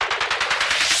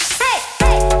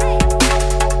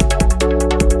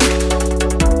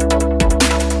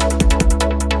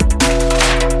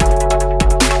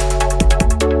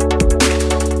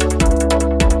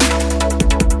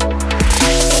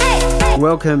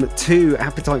welcome to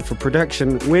Appetite for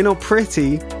Production. We're not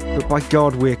pretty, but by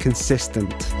God, we're consistent.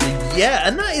 Yeah,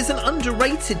 and that is an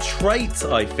underrated trait,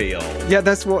 I feel. Yeah,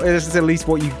 that's at least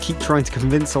what you keep trying to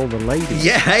convince all the ladies.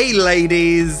 Yeah, hey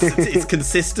ladies, it's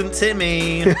consistent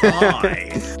Timmy. Hi.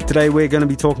 Today we're going to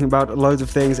be talking about loads of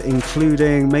things,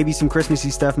 including maybe some Christmassy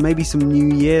stuff, maybe some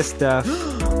New Year stuff.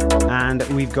 And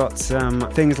we've got some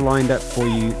things lined up for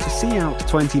you to see out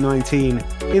 2019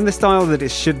 in the style that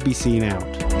it should be seen out.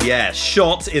 Yeah,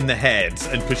 shot in the head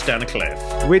and pushed down a cliff.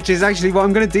 Which is actually what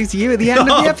I'm going to do to you at the end of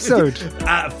the episode.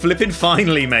 Flipping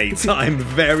finally, mate. I'm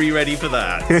very ready for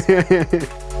that.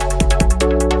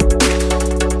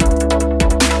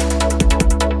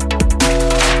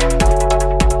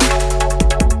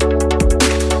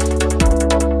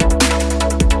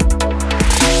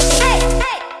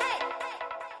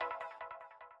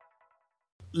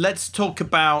 Let's talk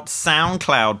about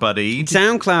SoundCloud, buddy.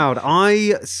 SoundCloud.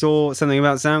 I saw something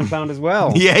about SoundCloud as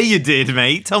well. Yeah, you did,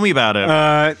 mate. Tell me about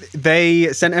it.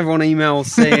 They sent everyone an email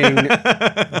saying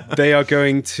they are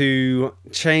going to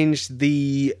change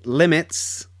the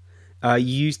limits. You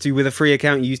used to, with a free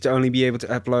account, you used to only be able to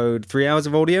upload 3 hours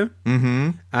of audio.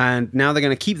 Mm-hmm. And now they're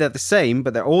going to keep that the same,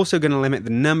 but they're also going to limit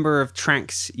the number of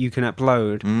tracks you can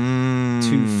upload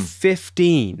to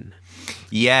 15.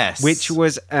 Yes. Which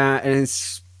was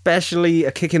especially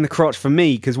a kick in the crotch for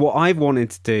me, because what I've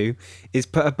wanted to do is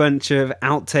put a bunch of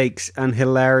outtakes and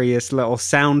hilarious little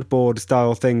soundboard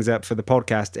style things up for the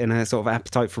podcast in a sort of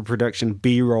Appetite for Production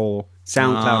B-roll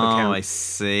SoundCloud account. Oh, I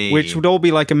see. Which would all be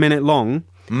like a minute long.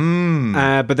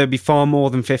 But there'd be far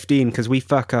more than 15 because we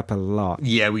fuck up a lot.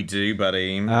 Yeah, we do,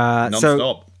 buddy.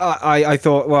 Non-stop. So I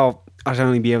thought, well, I'd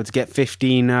only be able to get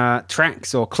 15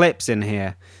 tracks or clips in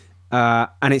here.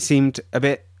 And it seemed a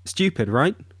bit stupid,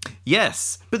 right?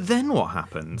 Yes, but then what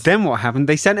happened?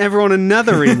 They sent everyone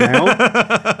another email. You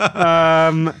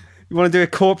want to do a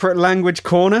corporate language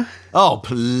corner? Oh,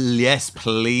 yes,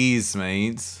 please,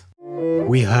 mate.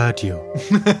 We heard you.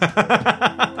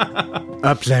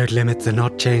 Upload limits are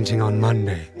not changing on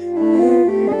Monday.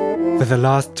 For the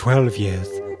last 12 years,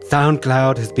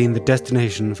 SoundCloud has been the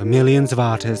destination for millions of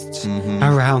artists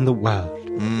around the world.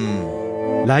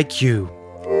 Like you,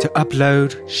 to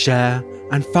upload, share,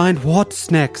 and find what's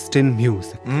next in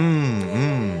music.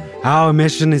 Our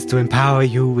mission is to empower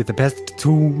you with the best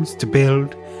tools to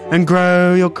build and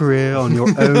grow your career on your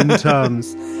own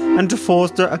terms, and to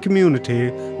foster a community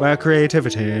where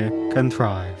creativity can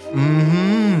thrive.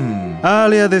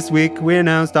 Earlier this week, we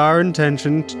announced our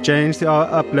intention to change our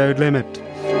upload limit.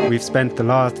 We've spent the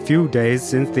last few days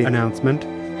since the announcement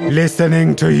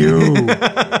listening to you,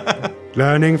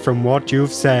 learning from what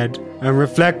you've said, and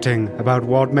reflecting about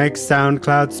what makes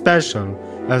SoundCloud special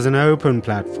as an open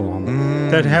platform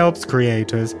that helps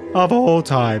creators of all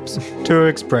types to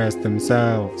express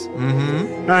themselves.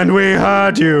 And we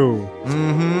heard you.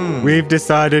 We've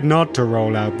decided not to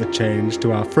roll out the change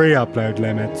to our free upload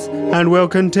limits, and we'll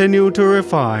continue to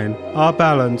refine our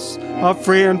balance of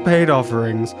free and paid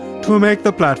offerings to make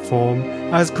the platform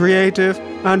as creative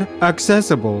and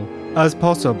accessible as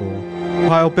possible,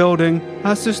 while building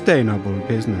a sustainable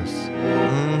business.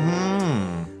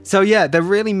 So yeah, they're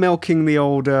really milking the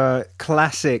old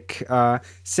classic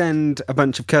send a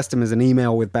bunch of customers an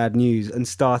email with bad news and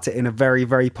start it in a very,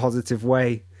 very positive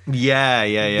way.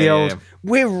 Yeah.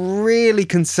 We're really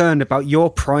concerned about your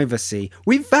privacy.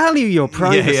 We value your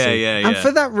privacy. Yeah. And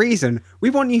for that reason, we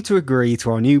want you to agree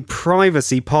to our new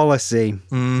privacy policy.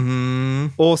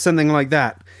 Or something like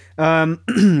that.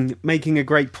 Making a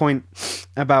great point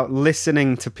about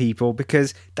listening to people,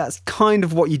 because that's kind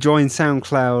of what you join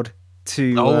SoundCloud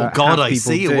to. I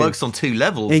see. Do. It works on two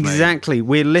levels. Exactly. Mate.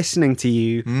 We're listening to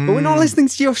you, but we're not listening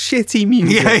to your shitty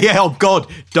music. Yeah. Oh God,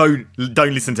 don't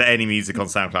listen to any music on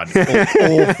SoundCloud.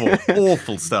 It's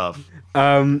awful stuff.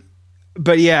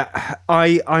 But yeah,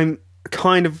 I'm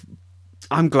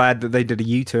glad that they did a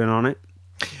U-turn on it.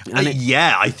 And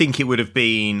I think they would have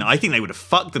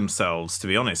fucked themselves, to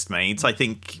be honest, mate. I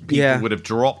think people would have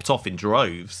dropped off in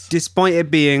droves. Despite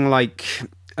it being like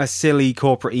a silly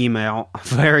corporate email, I'm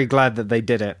very glad that they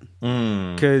did it.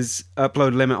 Because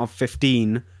upload limit of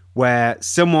 15, where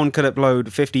someone could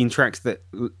upload 15 tracks that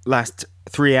last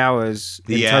 3 hours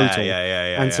in total.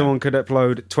 And someone could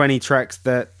upload 20 tracks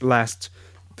that last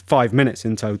 5 minutes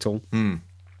in total.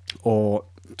 Or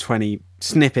 20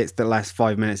 snippets that last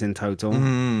 5 minutes in total.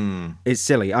 It's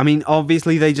silly. I mean,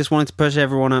 obviously they just wanted to push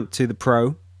everyone up to the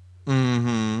pro,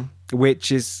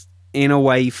 which is in a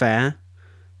way fair,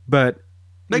 but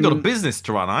they got a business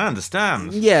to run, I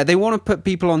understand. Yeah, they want to put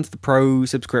people onto the pro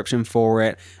subscription for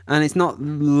it, and it's not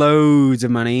loads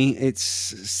of money.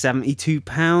 It's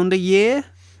 £72 a year.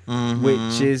 Mm-hmm.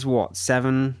 which is what,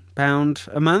 £7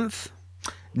 a month?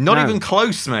 Not even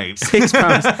close, mate.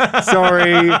 £6.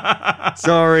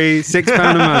 Sorry, £6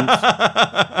 a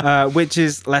month, which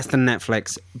is less than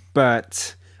Netflix.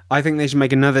 But I think they should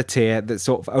make another tier that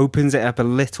sort of opens it up a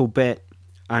little bit.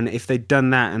 And if they'd done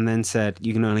that and then said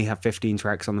you can only have 15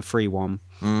 tracks on the free one,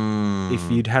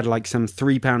 if you'd had like some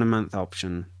 £3 a month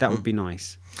option, that would be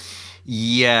nice.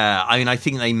 Yeah, I mean, I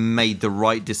think they made the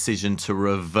right decision to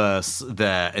reverse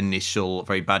their initial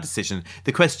very bad decision.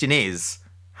 The question is,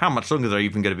 how much longer they're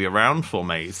even going to be around for,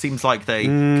 mate? It seems like they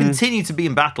continue to be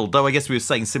in battle, though I guess we were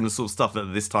saying similar sort of stuff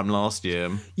at this time last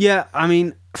year. Yeah, I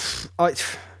mean,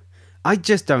 I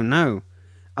just don't know.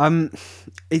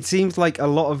 It seems like a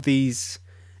lot of these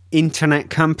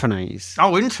internet companies...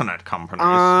 Oh, internet companies.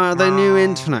 The new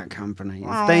internet companies.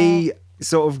 They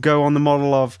sort of go on the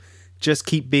model of just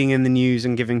keep being in the news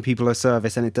and giving people a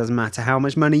service, and it doesn't matter how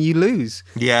much money you lose.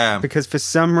 Yeah. Because for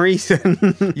some reason...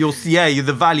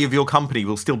 the value of your company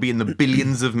will still be in the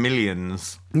billions of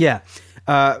millions. Yeah.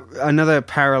 Another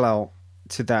parallel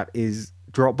to that is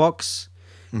Dropbox.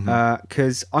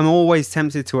 Because I'm always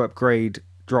tempted to upgrade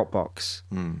Dropbox.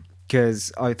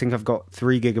 Because I think I've got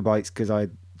 3 gigabytes because I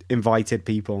invited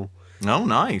people. Oh,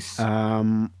 nice.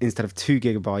 Instead of 2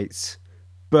 gigabytes.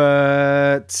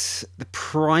 But the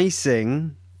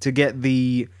pricing to get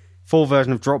the full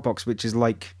version of Dropbox, which is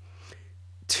like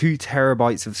 2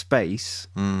 terabytes of space,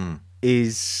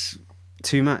 is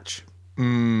too much. Let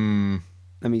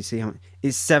me see how much.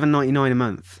 It's $7.99 a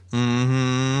month.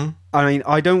 I mean,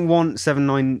 I don't want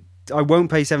I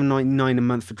won't pay $7.99 a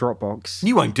month for Dropbox.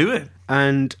 You won't do it.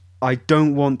 And I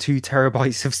don't want 2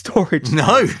 terabytes of storage.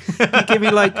 No. You give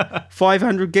me like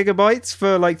 500 gigabytes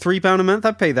for like £3 a month,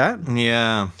 I'd pay that.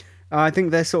 Yeah. I think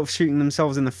they're sort of shooting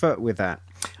themselves in the foot with that.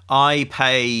 I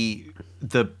pay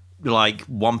the like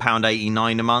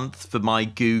 £1.89 a month for my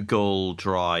Google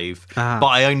Drive, but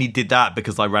I only did that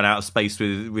because I ran out of space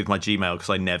with my Gmail,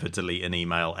 because I never delete an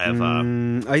email ever.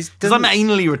 Because I'm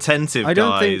anally retentive,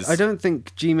 guys. I don't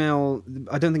think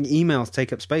emails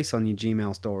take up space on your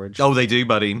Gmail storage. Oh, they do,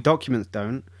 buddy. Documents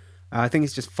don't. I think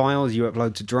it's just files you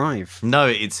upload to Drive. No,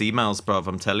 it's emails, bruv,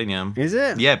 I'm telling you. Is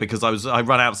it? Yeah, because I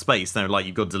ran out of space. They're like,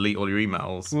 you've got to delete all your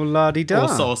emails. Well, la-di-da.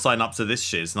 Also, I'll sign up to this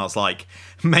shiz. And I was like,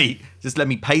 mate, just let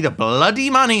me pay the bloody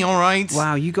money, all right?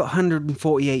 Wow, you got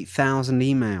 148,000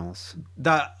 emails.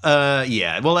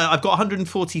 Yeah. Well, I've got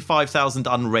 145,000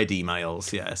 unread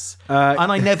emails, yes.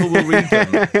 And I never will read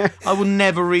them. I will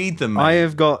never read them, mate. I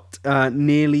have got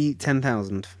nearly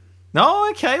 10,000. Oh,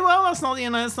 okay. Well, that's not,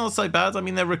 it's not so bad. I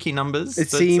mean, they're rookie numbers. It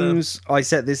seems I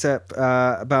set this up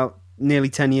about nearly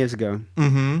 10 years ago.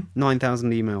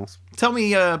 9,000 emails. Tell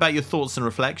me about your thoughts and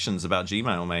reflections about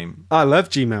Gmail, mate. I love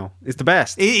Gmail. It's the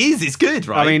best. It is. It's good,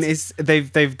 right? I mean,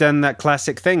 they've done that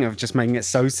classic thing of just making it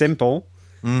so simple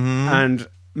and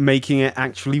making it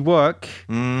actually work.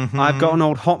 I've got an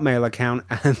old Hotmail account,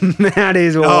 and that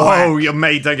is all. Oh, your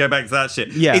mate, don't go back to that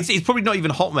shit. Yeah. It's probably not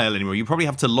even Hotmail anymore. You probably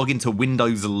have to log into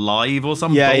Windows Live or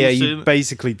something. Yeah, you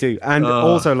basically do. And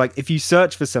also, like, if you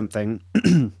search for something,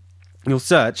 you'll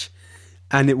search,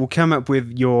 and it will come up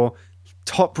with your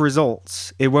top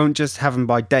results. It won't just have them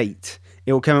by date.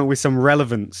 It will come up with some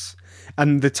relevance.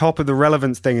 And the top of the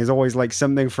relevance thing is always like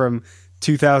something from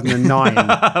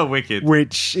 2009. Wicked.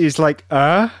 Which is like,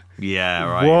 yeah,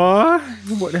 right. What?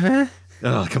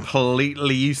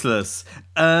 Completely useless.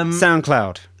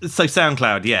 SoundCloud. So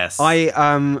SoundCloud, yes. I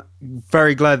am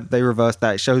very glad that they reversed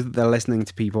that. It shows that they're listening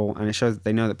to people, and it shows that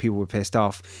they know that people were pissed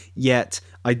off. Yet,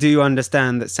 I do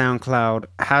understand that SoundCloud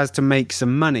has to make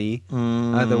some money,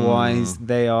 otherwise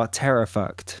they are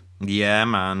terror-fucked. Yeah,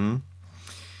 man.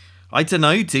 I don't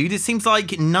know, dude. It seems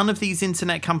like none of these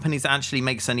internet companies actually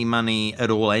makes any money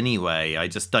at all anyway. I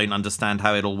just don't understand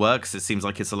how it all works. It seems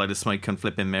like it's a load of smoke and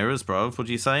flipping mirrors, bro. What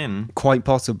are you saying? Quite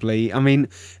possibly. I mean,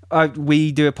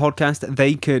 we do a podcast.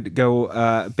 They could go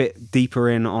a bit deeper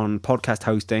in on podcast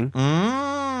hosting.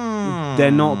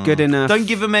 They're not good enough. Don't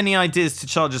give them any ideas to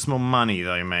charge us more money,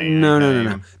 though, mate.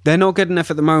 No. They're not good enough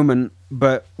at the moment,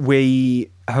 but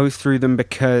we host through them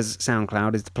because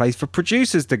SoundCloud is the place for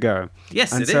producers to go.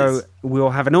 Yes, and it so is. We'll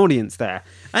have an audience there.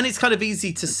 And it's kind of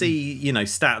easy to see,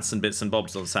 stats and bits and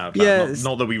bobs on SoundCloud. Yeah,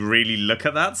 not that we really look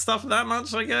at that stuff that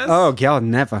much, I guess. Oh, God,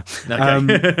 never.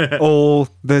 Okay. All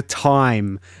the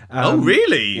time. Oh,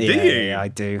 really? Do you? Yeah, I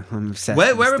do. I'm obsessed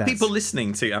Where with are stats. people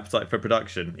listening to Appetite for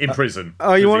Production? In prison.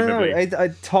 Oh, you want to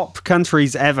know? Top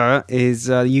countries ever is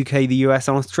the UK, the US,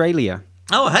 and Australia.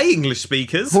 Oh, hey, English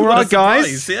speakers. All right,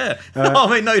 guys. Yeah.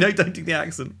 Wait, no, don't do the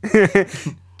accent.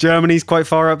 Germany's quite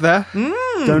far up there.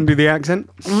 Don't do the accent.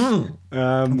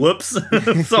 Whoops.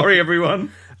 Sorry,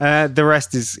 everyone. The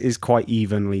rest is quite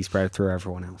evenly spread through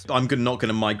everyone else. I'm not going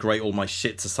to migrate all my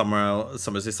shit to somewhere else.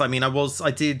 I mean,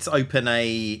 I did open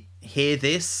a Hear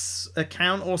This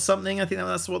account or something. I think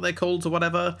that's what they're called or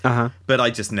whatever. But I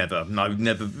just never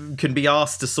can be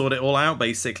asked to sort it all out,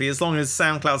 basically, as long as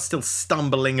SoundCloud's still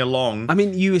stumbling along. I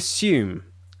mean, you assume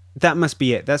that must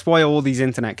be it. That's why all these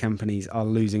internet companies are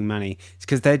losing money. It's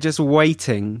because they're just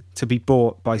waiting to be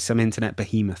bought by some internet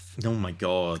behemoth. Oh my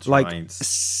God, like right.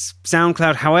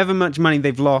 SoundCloud, however much money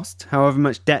they've lost, however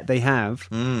much debt they have,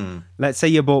 let's say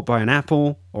you're bought by an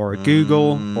Apple or a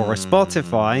Google or a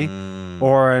Spotify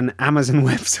or an Amazon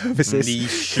Web Services.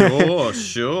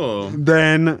 Sure.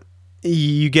 Then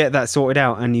you get that sorted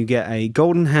out and you get a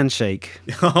golden handshake.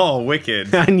 Oh,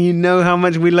 wicked. And you know how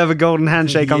much we love a golden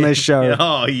handshake on this show.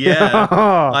 Oh, yeah.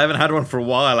 I haven't had one for a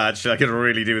while, actually. I could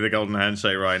really do with a golden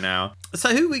handshake right now.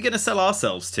 So who are we going to sell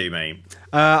ourselves to, mate?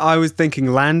 I was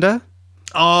thinking Lander.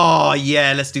 Oh,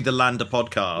 yeah, let's do the Lander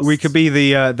podcast. We could be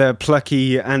the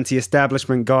plucky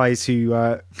anti-establishment guys who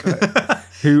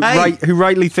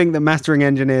rightly think that mastering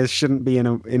engineers shouldn't be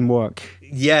in work.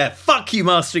 Yeah, fuck you,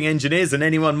 mastering engineers, and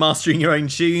anyone mastering your own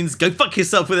tunes. Go fuck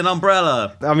yourself with an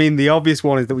umbrella. I mean, the obvious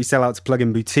one is that we sell out to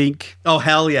Plugin Boutique. Oh,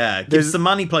 hell yeah. Give some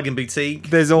money, Plugin Boutique.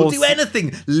 We'll do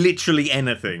anything. Literally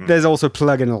anything. There's also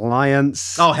Plugin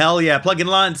Alliance. Oh, hell yeah. Plugin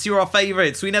Alliance, you're our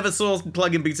favourites. We never saw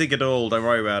Plugin Boutique at all. Don't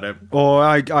worry about it. Or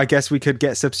I guess we could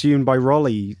get subsumed by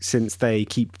Rolly since they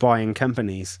keep buying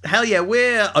companies. Hell yeah,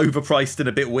 we're overpriced and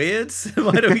a bit weird.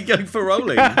 Why don't we go for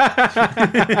Rolly?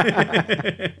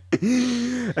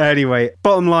 Anyway,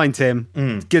 bottom line, Tim,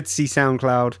 it's good to see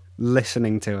SoundCloud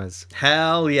listening to us.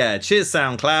 Hell yeah. Cheers,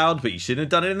 SoundCloud, but you shouldn't have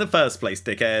done it in the first place,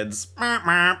 dickheads.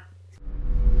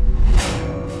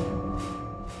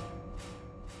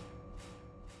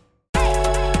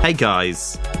 Hey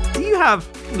guys, do you have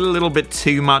a little bit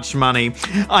too much money?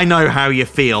 I know how you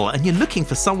feel, and you're looking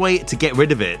for some way to get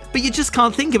rid of it, but you just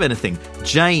can't think of anything.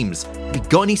 James, have you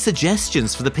got any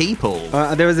suggestions for the people?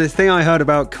 There was this thing I heard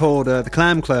about called the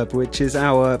Clam Club, which is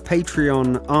our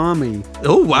Patreon army.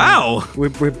 Oh, wow. We're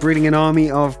breeding an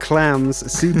army of clams,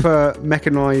 super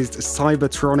mechanized,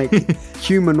 cybertronic,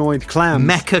 humanoid clams.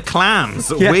 Mecha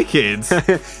clams, yeah. Wicked.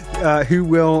 Who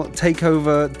will take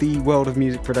over the world of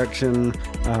music production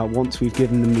once we've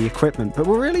given them the equipment. But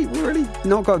we're really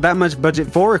not got that much budget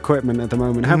for equipment at the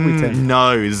moment, have we, Tim?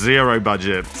 No, zero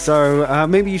budget. So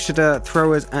maybe you should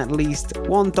throw us at least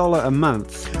 $1 a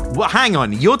month. Well, hang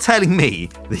on. You're telling me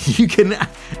that you can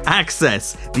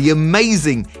access the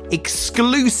amazing,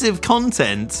 exclusive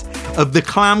content of the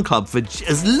Clam Club for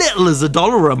as little as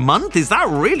 $1 a month? Is that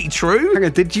really true? Hang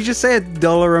on, did you just say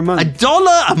 $1 a month?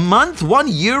 $1 a month?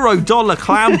 €1, dollar,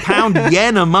 clam, pound,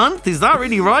 yen a month? Is that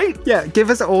really right? Yeah,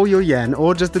 give us all your yen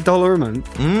or just $1 a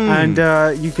month. And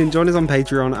you can join us on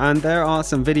Patreon, and there are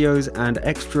some videos and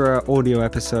extra audio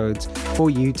episodes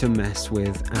for you to mess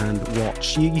with and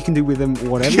watch. You can do with them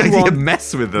whatever you want. You can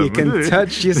mess with them. You can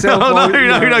touch yourself.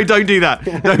 No, don't do that.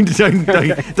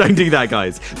 Don't do that,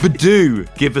 guys. But do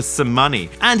give us some money.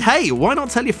 And hey, why not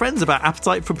tell your friends about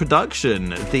Appetite for Production,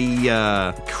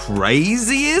 the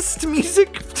craziest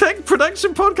music tech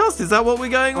production podcast? Is that what we're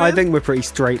going with? I think we're pretty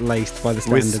straight-laced by the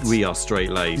standards. We are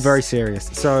straight-laced. Very serious.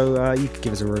 So you could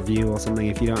give us a review or something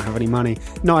if you don't have any money.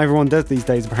 Not everyone does these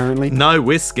days, apparently. No,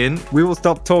 whisking. We will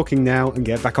stop talking now and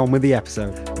get back on with the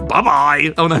episode.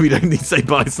 Bye-bye. Oh, no, we don't need to say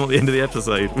bye. It's not the end of the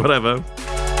episode. Whatever.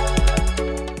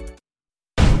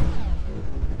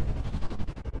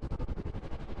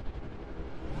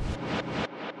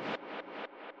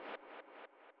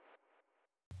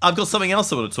 I've got something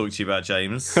else I want to talk to you about,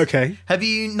 James. Okay. Have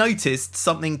you noticed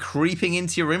something creeping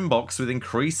into your inbox with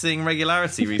increasing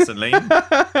regularity recently? Yeah,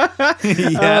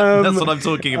 that's what I'm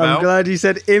talking about. I'm glad you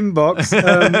said inbox.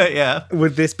 Yeah.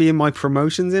 Would this be in my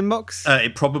promotions inbox?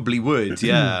 It probably would,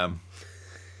 yeah.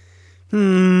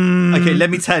 Okay,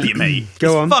 let me tell you, mate.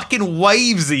 Go on. Fucking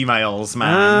Waves emails,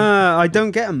 man. I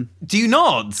don't get them. Do you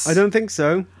not? I don't think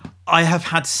so. I have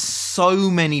had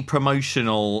so many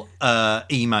promotional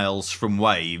emails from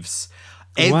Waves.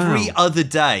 Every other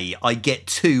day, I get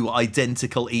 2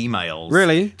 identical emails.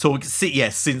 Really?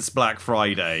 Since Black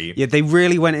Friday. Yeah, they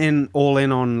really went all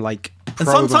in on like. And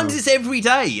sometimes it's every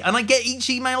day, and I get each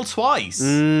email twice.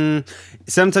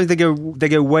 Sometimes they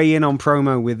go way in on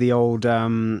promo with the old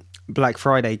Black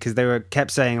Friday, because they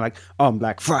kept saying like, on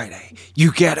Black Friday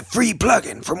you get a free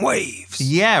plugin from Waves.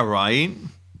 Yeah, right.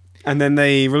 And then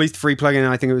they released a free plugin,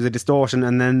 I think it was a distortion,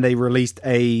 and then they released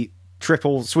a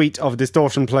triple suite of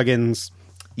distortion plugins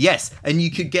Yes, and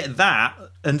you could get that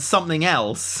and something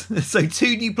else. So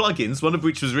 2 new plugins, one of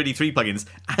which was really 3 plugins,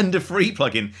 and a free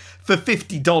plugin for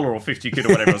 $50 or 50 quid or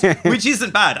whatever it was, which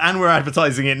isn't bad. And we're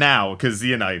advertising it now because,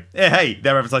 hey,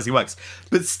 their advertising works.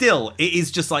 But still, it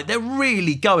is just like they're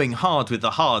really going hard with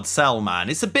the hard sell, man.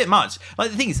 It's a bit much.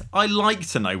 Like, the thing is, I like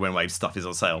to know when Wave stuff is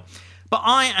on sale. But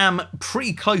I am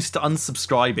pretty close to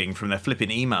unsubscribing from their flipping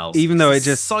emails. Even though it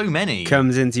just so many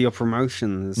comes into your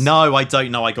promotions. No, I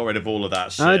don't know. I got rid of all of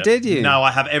that shit. Oh, did you? No,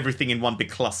 I have everything in one big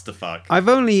clusterfuck. I've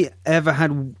only ever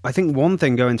had, I think, one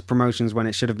thing go into promotions when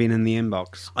it should have been in the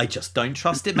inbox. I just don't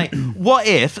trust it, mate. What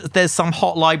if there's some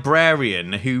hot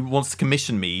librarian who wants to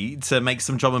commission me to make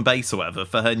some drum and bass or whatever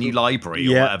for her new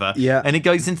library or whatever, and it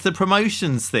goes into the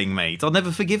promotions thing, mate? I'll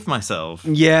never forgive myself.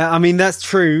 Yeah, I mean, that's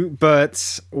true,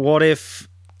 but what if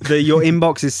your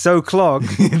inbox is so clogged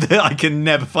that I can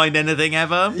never find anything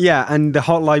ever? Yeah, and the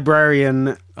hot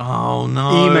librarian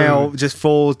email just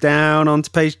falls down onto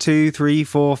page 2, 3,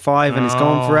 4, 5, and it's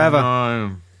gone forever.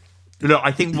 No. Look,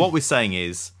 I think what we're saying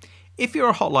is, if you're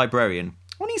a hot librarian,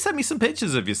 why don't you send me some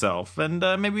pictures of yourself and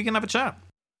maybe we can have a chat.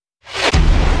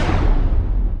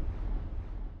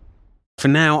 For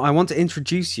now, I want to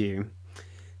introduce you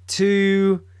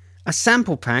to a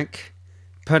sample pack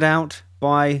put out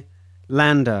by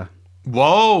Lander.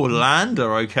 Whoa,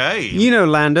 Lander, okay. You know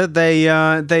Lander, they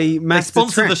master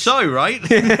sponsor the show, right?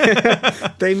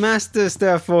 They master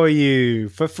stuff for you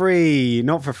for free,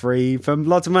 not for free, for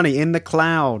lots of money in the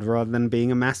cloud rather than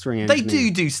being a mastering engineer. They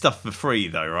do stuff for free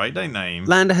though, right? Don't they?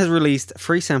 Lander has released a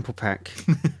free sample pack,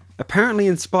 apparently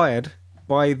inspired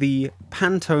by the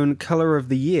Pantone color of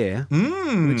the year,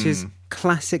 which is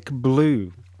classic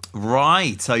blue.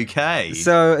 Right, okay.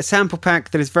 So a sample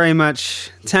pack that is very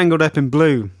much tangled up in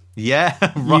blue. Yeah,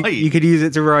 right. You could use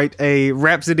it to write a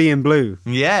Rhapsody in blue.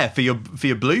 Yeah, for your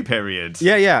blue period.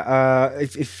 Yeah.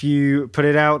 If you put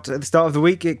it out at the start of the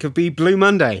week, it could be Blue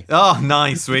Monday. Oh,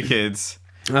 nice, wicked.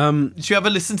 Should you ever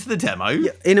listen to the demo?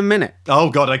 Yeah, in a minute. Oh,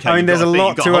 God, okay. I mean, there's a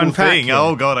lot to unpack.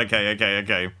 Oh, God,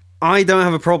 okay. I don't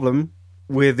have a problem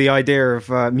with the idea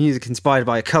of music inspired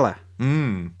by a colour.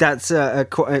 That's a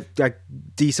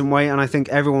decent way, and I think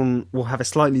everyone will have a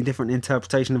slightly different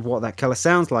interpretation of what that colour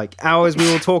sounds like. Ours we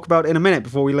will talk about in a minute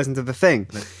before we listen to the thing.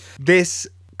 This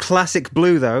classic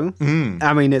blue, though,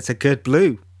 I mean, it's a good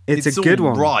blue. It's a good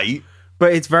one. Right.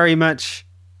 But it's very much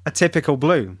a typical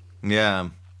blue. Yeah.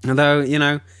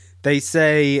 Although, they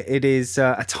say it is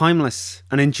a timeless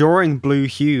and enduring blue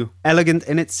hue, elegant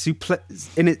in its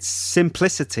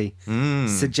simplicity,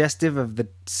 suggestive of the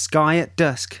sky at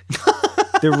dusk.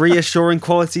 The reassuring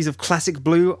qualities of classic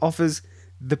blue offers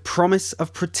the promise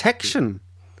of protection.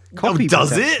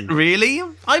 Does it? Really?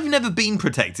 I've never been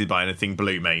protected by anything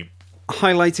blue, mate.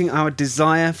 Highlighting our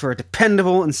desire for a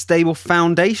dependable and stable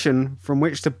foundation from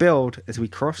which to build as we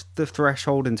cross the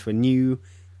threshold into a new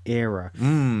era.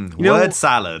 Word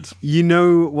salad. You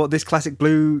know what this classic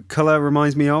blue colour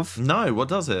reminds me of? No, what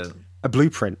does it? A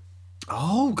blueprint.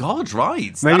 Oh, God,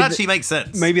 right. Maybe that actually makes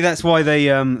sense. Maybe that's why they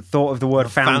thought of the word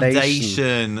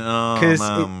foundation. Because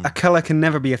a colour can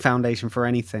never be a foundation for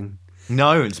anything.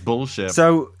 No, it's bullshit.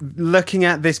 So, looking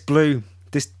at this blue,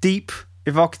 this deep,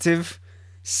 evocative,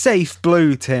 safe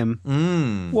blue, Tim,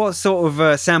 what sort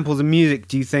of samples of music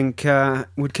do you think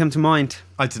would come to mind?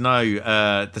 I don't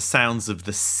know. The sounds of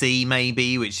the sea,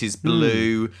 maybe, which is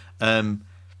blue.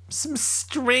 Some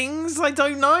strings. I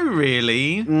don't know,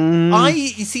 really.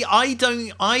 I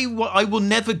will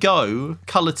never go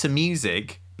colour to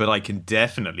music, but I can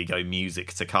definitely go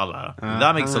music to colour.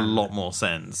 That makes a lot more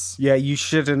sense. Yeah, you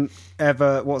shouldn't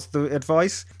ever. What's the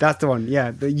advice? That's the one.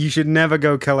 Yeah, you should never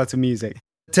go colour to music.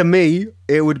 To me,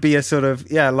 it would be a sort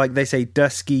of, like they say,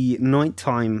 dusky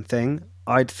nighttime thing.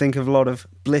 I'd think of a lot of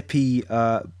blippy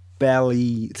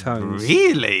belly tones.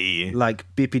 Really? Like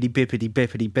bippity bippity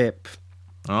bippity bip.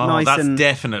 Oh, nice, that's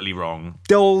definitely wrong.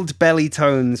 Dulled belly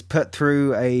tones put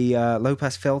through a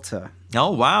low-pass filter.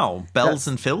 Oh, wow. Bells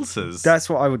and filters. That's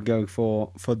what I would go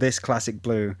for this classic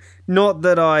blue. Not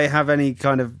that I have any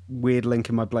kind of weird link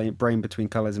in my brain between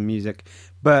colours and music,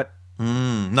 but...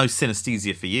 no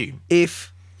synesthesia for you.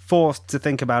 If forced to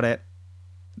think about it,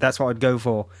 that's what I'd go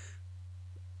for.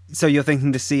 So you're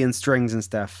thinking the sea and strings and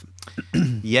stuff?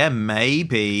 Yeah,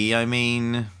 maybe. I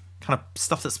mean, kind of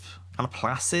stuff that's... kind of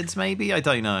placid, maybe? I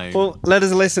don't know. Well, let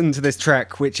us listen to this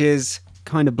track, which is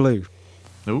kind of blue.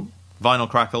 Ooh, vinyl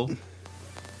crackle.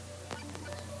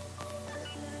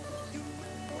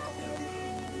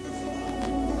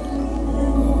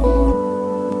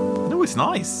 No, it's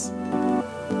nice.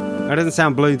 That doesn't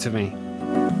sound blue to me.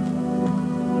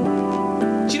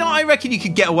 Do you know, I reckon you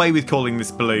could get away with calling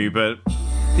this blue, but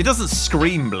it doesn't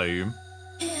scream blue.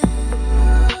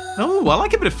 Ooh, I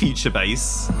like a bit of future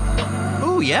bass.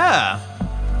 Ooh, yeah.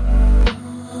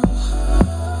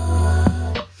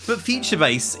 But future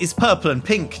bass is purple and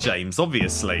pink, James,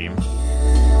 obviously.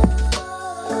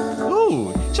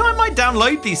 Ooh, I might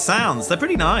download these sounds. They're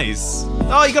pretty nice.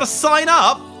 Oh, you got to sign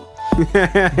up?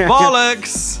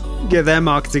 Bollocks! Get their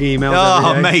marketing emails.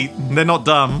 Oh, every day. mate, they're not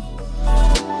dumb.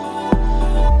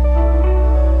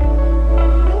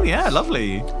 Oh, yeah,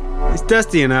 lovely. It's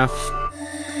dusty enough,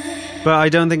 but I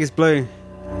don't think it's blue.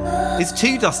 It's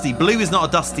too dusty. Blue is not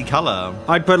a dusty colour.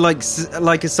 I'd put like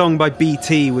a song by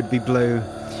BT would be blue.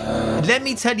 Let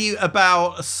me tell you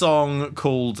about a song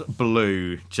called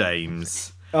Blue,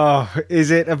 James. Oh,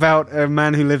 is it about a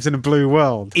man who lives in a blue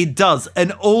world? It does.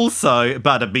 And also,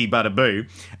 bada bee, bada boo.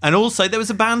 And also, there was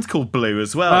a band called Blue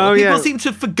as well. Oh, People yeah. seem to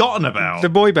have forgotten about. The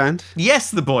boy band?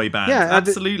 Yes, the boy band. Yeah,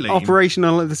 absolutely.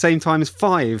 Operational at the same time as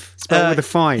Five, spelled with a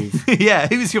 5. Yeah,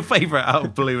 who's your favourite out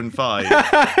of Blue and Five?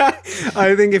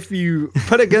 I think if you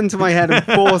put a gun to my head and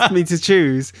forced me to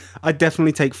choose, I'd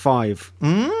definitely take 5.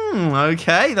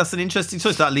 Okay, that's an interesting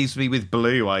choice. That leaves me with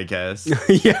Blue, I guess.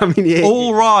 Yeah, I mean,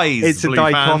 All rise, it's Blue a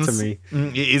dichotomy.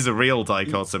 Fans. It is a real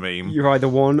dichotomy. You're either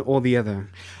one or the other.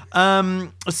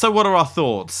 So what are our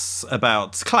thoughts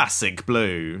about classic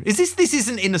Blue? This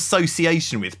isn't in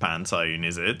association with Pantone,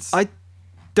 is it? I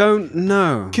don't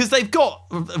know. Because they've got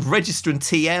register and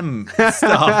TM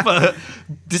stuff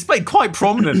displayed quite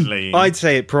prominently. I'd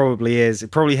say it probably is.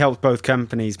 It probably helps both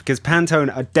companies because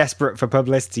Pantone are desperate for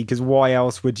publicity because why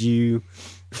else would you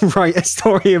write a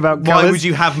story about Why colours? would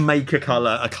you have Make a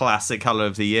Colour a classic colour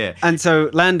of the year? And so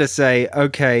Lander say,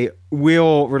 okay,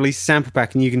 we'll release a sample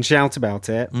pack and you can shout about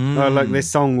it. Oh, look, this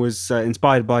song was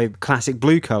inspired by classic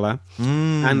blue colour.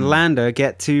 And Lander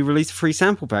get to release a free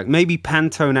sample pack. Maybe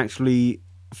Pantone actually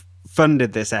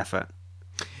funded this effort.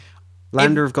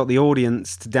 Lander have got the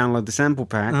audience to download the sample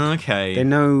pack. Okay. They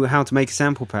know how to make a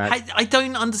sample pack. I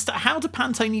don't understand. How do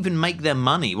Pantone even make their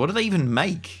money? What do they even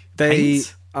make? They,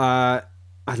 Paint?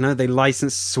 I don't know, they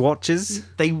license swatches.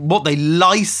 They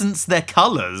license their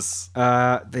colours?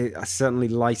 They certainly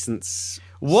license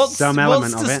What's some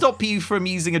element to of it. stop you from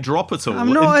using a drop at all?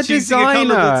 I'm not and a choosing a designer.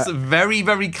 colour that's very,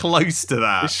 very close to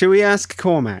that. Should we ask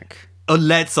Cormac? Oh,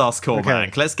 let's ask Cormac.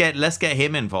 Okay. Let's get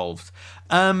him involved.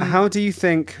 How do you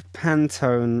think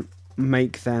Pantone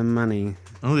make their money?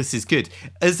 Oh, this is good.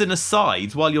 As an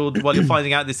aside, while you're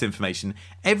finding out this information,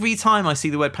 every time I see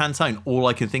the word Pantone, all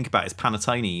I can think about is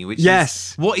panettone, which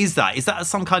Yes. is... What is that? Is that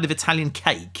some kind of Italian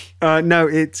cake? No,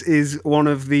 it is one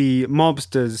of the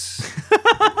mobsters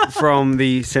from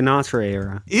the Sinatra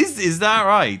era. Is that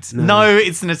right? No,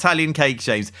 it's an Italian cake,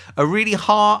 James. A really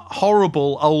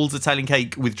horrible old Italian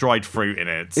cake with dried fruit in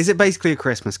it. Is it basically a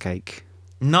Christmas cake?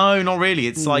 No, not really.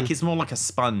 It's it's more like a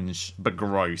sponge, but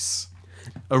gross.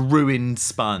 A ruined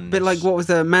sponge. Bit like what was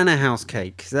the Manor House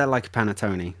cake? Is that like a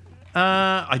panettone?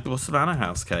 I bought Savannah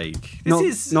House cake.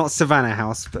 Not Savannah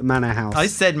House, but Manor House. I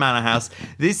said Manor House.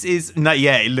 This is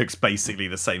it looks basically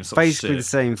the same sort basically of the shit.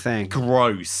 same thing.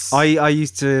 Gross. I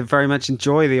used to very much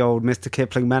enjoy the old Mr.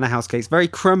 Kipling Manor House cakes. Very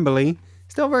crumbly,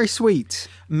 still very sweet.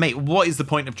 Mate, what is the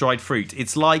point of dried fruit?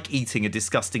 It's like eating a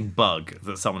disgusting bug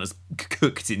that someone has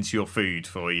cooked into your food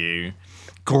for you.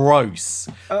 Gross.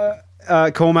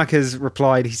 Cormac has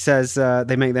replied. He says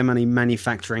they make their money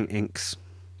manufacturing inks.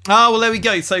 Oh, well, there we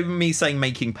go. So me saying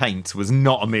making paint was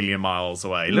not a million miles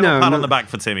away. Little No, pat no. on the back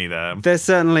for Timmy there. They're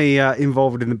certainly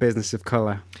involved in the business of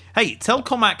colour. Hey, tell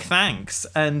Cormac thanks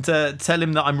and tell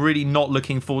him that I'm really not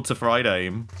looking forward to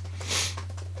Friday.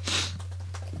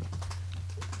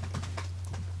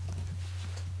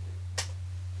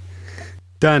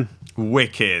 Done.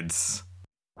 Wicked.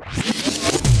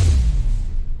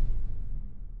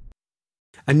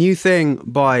 A new thing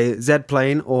by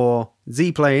Z-Plane or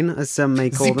Z-Plane, as some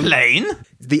may call them. Z-Plane?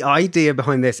 The idea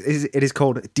behind this is it is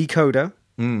called Decoder,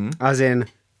 as in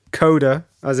coda,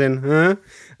 as in,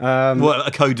 What,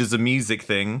 a coder's a music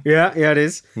thing. yeah, it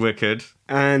is. Wicked.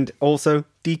 And also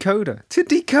decoder, to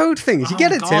decode things. You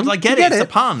get it, God, Tim? I get You it. It's a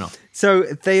pun. So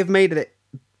they have made it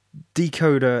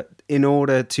decoder in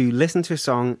order to listen to a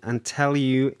song and tell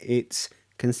you its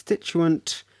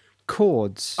constituent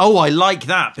chords. Oh, I like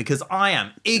that because I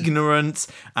am ignorant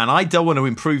and I don't want to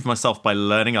improve myself by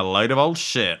learning a load of old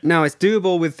shit. Now, it's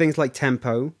doable with things like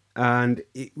tempo, and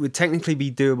it would technically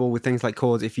be doable with things like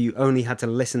chords if you only had to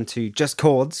listen to just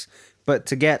chords. But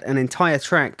to get an entire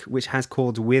track which has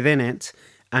chords within it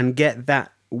and get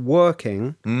that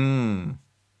working,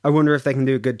 I wonder if they can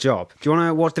do a good job. Do you want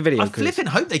to watch the video? I flipping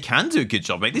hope they can do a good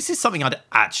job, mate. This is something I'd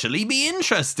actually be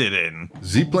interested in.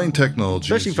 Z-Plane technology,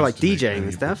 especially for like is used to make DJing and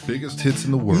many of the stuff. biggest hits in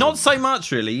the world. Not so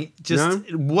much, really. Just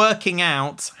No? working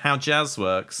out how jazz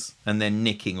works and then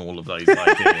nicking all of those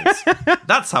ideas.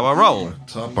 That's how I roll.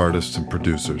 Top artists and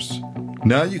producers.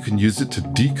 Now you can use it to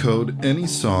decode any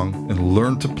song and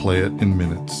learn to play it in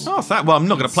minutes. Oh, well, I'm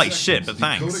not going to play shit, but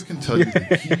thanks. Decoder can tell you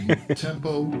the key,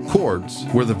 tempo, chords,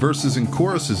 where the verses and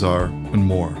choruses are, and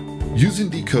more. Using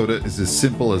Decoder is as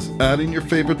simple as adding your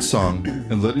favorite song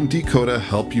and letting Decoder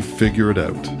help you figure it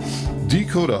out.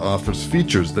 Decoder offers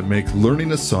features that make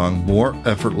learning a song more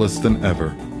effortless than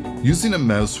ever. Using a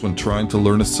mouse when trying to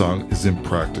learn a song is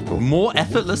impractical. More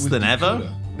effortless than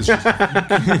ever? It's just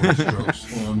a few keyboard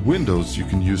strokes. On Windows, you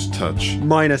can use touch.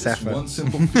 Minus This effort. one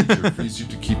simple feature frees you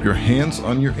to keep your hands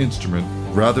on your instrument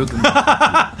rather than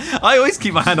I always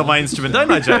keep my hand on my instrument,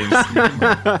 don't I, James?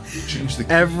 change the key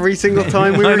Every single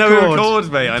time we I know we record.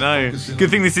 record, mate. I know. Good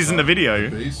thing this isn't a video.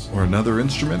 bass or another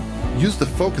instrument. Use the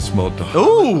focus mode to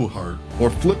Ooh. highlight the part or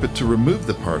flip it to remove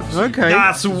the parts. Okay.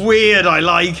 That's weird. I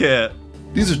like it.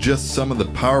 These are just some of the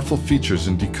powerful features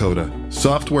in Decoder,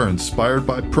 software inspired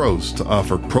by pros to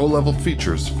offer pro-level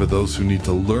features for those who need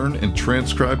to learn and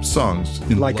transcribe songs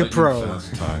in Like a lightning pro.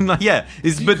 fast time. Yeah,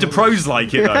 but the pros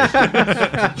like it, though.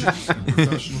 And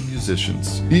professional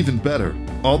musicians. Even better,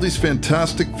 all these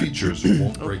fantastic features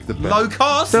won't break the bank. Low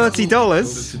cost? $30. Decode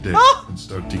it today and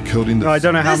start decoding the I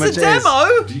don't know how There's much a it is.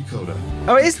 demo? Decoder.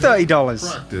 Oh, it is $30.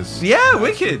 Practice. Yeah,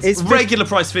 wicked. It's regular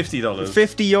price $50.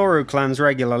 50 euro clams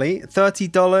regularly. $30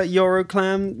 euro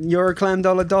clam,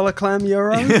 dollar clam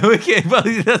euro. Wicked. Well,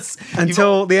 that's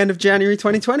Until the end of January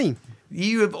 2020.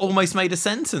 you have almost made a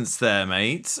sentence there,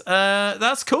 mate.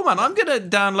 That's cool, man. I'm gonna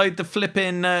download the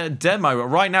flipping demo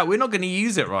right now. We're not gonna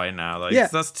use it right now, though. Yeah.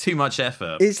 'Cause that's too much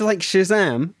effort. It's like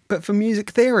Shazam, but for music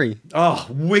theory. Oh,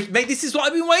 mate, this is what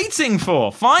I've been waiting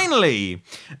for. Finally.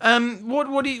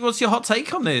 What's your hot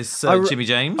take on this, Jimmy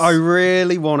James? I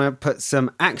really want to put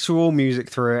some actual music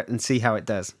through it and see how it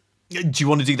does. Do you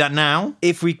want to do that now?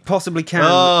 If we possibly can.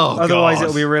 Oh, Otherwise, God.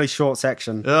 it'll be a really short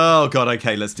section. Oh God.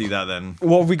 Okay, let's do that then.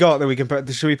 What have we got that we can put?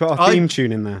 Should we put our theme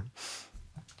tune in there?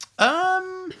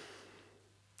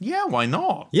 Yeah, why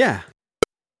not? Yeah.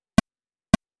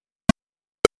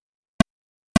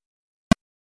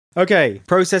 Okay,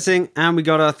 processing, and we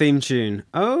got our theme tune.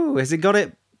 Oh, has it got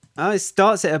it? Oh, it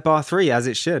starts it at bar 3, as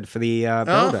it should, for the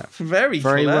build-up. Very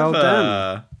Very clever. well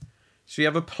done. Should we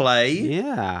have a play?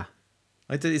 Yeah.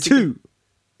 Is 2.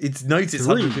 It's noted it's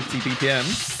 3. 150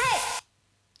 BPM.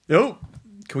 Oh,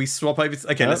 can we swap over?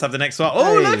 Okay, let's have the next one.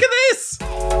 Oh, Hey. look at this!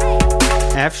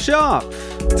 F sharp.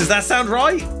 Does that sound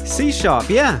right? C sharp,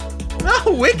 yeah.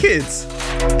 Oh, wicked!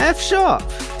 F sharp.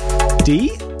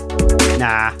 D?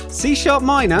 Nah. C sharp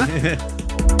minor.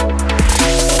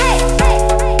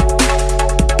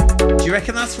 Do you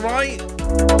reckon that's right?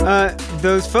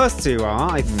 Those first two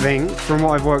are, I think, from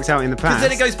what I've worked out in the Because past.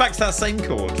 then it goes back to that same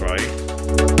chord, right?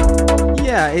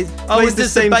 Yeah, it Oh, plays the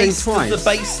does same thing does twice. the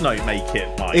bass note make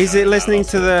it minor? Is it listening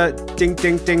to That's the ding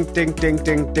ding ding ding ding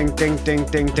ding ding ding ding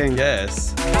ding ding?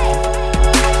 Yes.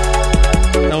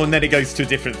 Oh, and then it goes to a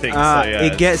different thing. So yeah,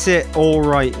 It gets it all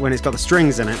right when it's got the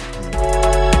strings in it.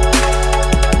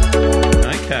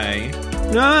 Okay.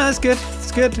 No, that's good.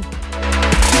 It's good.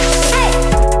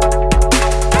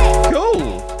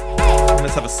 Cool.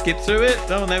 Let's have a skip through it.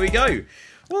 Oh, and there we go.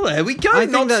 Well, there we go. I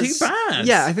think Not too that's bad.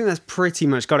 Yeah, I think that's pretty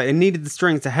much got it. It needed the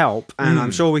strings to help, and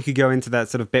I'm sure we could go into that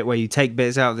sort of bit where you take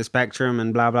bits out of the spectrum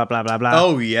and blah blah blah blah blah.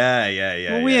 Oh, yeah.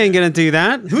 well, we ain't gonna do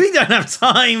that. We don't have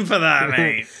time for that,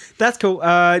 mate. That's cool.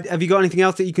 Have you got anything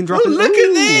else that you can drop? Oh, in? look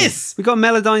at this! We got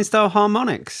Melodyne style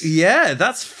harmonics. Yeah,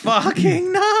 that's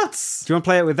fucking nuts. Do you want to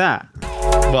play it with that?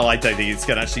 Well, I don't think it's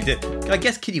going to actually do. I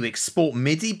guess, can you export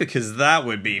MIDI? Because that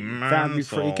would be That'd be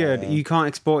pretty good. You can't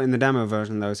export in the demo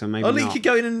version though, so maybe Only you not. could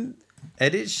go in and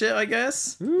edit shit, I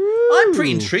guess. I'm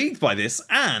pretty intrigued by this,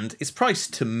 and it's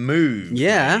priced to move.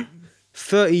 Yeah,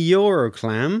 €30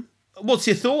 clam. What's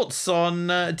your thoughts on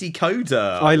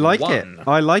Decoder? I like 1? it.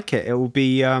 I like it. It will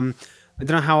be. I don't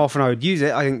know how often I would use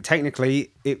it. I think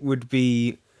technically it would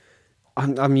be.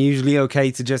 I'm usually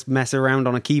okay to just mess around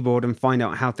on a keyboard and find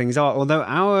out how things are. Although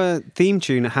our theme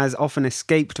tune has often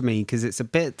escaped me because it's a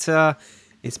bit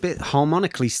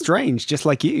harmonically strange, just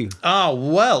like you. Oh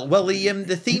well,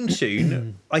 the theme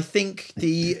tune. I think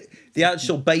the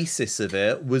actual basis of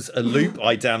it was a loop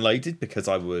I downloaded because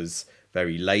I was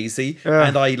very lazy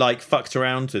and I fucked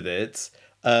around with it.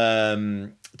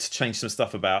 to change some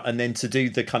stuff about, and then to do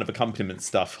the kind of accompaniment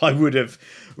stuff, I would have,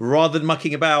 rather than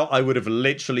mucking about, I would have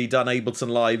literally done Ableton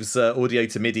Live's audio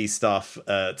to MIDI stuff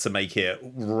to make it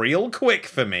real quick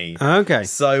for me. Okay.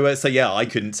 So yeah, I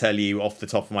couldn't tell you off the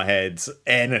top of my head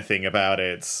anything about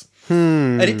it.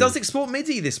 And it does export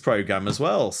MIDI, this program, as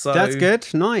well. So That's good.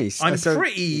 Nice. I'm So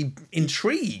pretty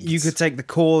intrigued. you could take the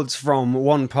chords from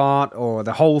one part or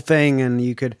the whole thing, and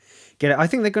you could get it. I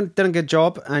think they've done a good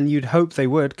job, and you'd hope they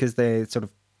would, because they're sort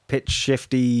of pitch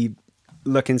shifty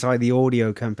look inside the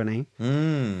audio company.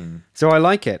 So I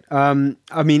like it.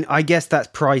 I mean, I guess that's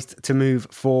priced to move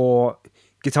for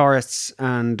guitarists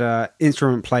and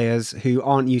instrument players who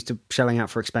aren't used to shelling out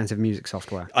for expensive music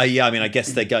software. Yeah, I mean, I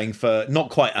guess they're going for not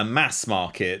quite a mass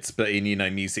market, but in,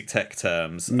 music tech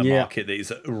terms, a market that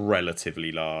is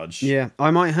relatively large. Yeah, I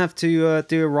might have to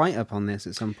do a write-up on this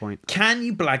at some point. Can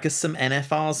you blag us some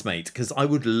NFRs, mate? Because I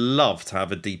would love to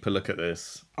have a deeper look at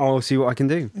this. I'll see what I can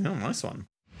do. Oh, nice one.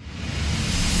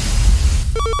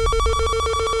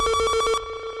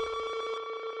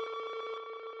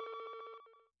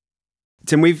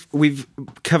 Tim, we've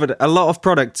covered a lot of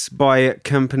products by a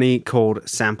company called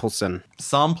Sampleson.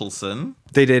 Sampleson?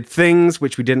 They did Things,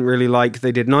 which we didn't really like.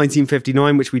 They did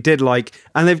 1959, which we did like.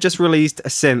 And they've just released a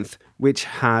synth, which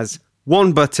has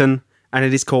one button, and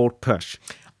it is called Push.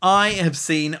 I have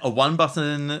seen a one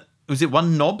button... Was it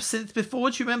one knob synth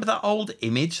before? Do you remember that old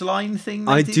Image Line thing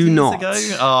they I did do years not. ago?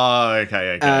 Oh,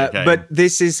 okay. But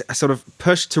this is a sort of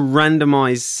push to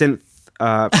randomize synth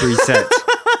preset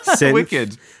synth.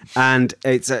 Wicked. And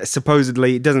it's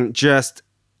supposedly, it doesn't just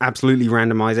absolutely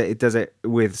randomize it. It does it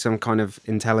with some kind of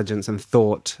intelligence and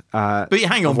thought. But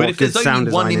hang on, of but what if there's good sound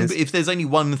only one, design is. if there's only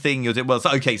one thing you're doing, well, so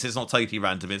it's not totally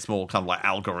random. It's more kind of like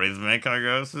algorithmic, I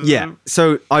guess. Yeah.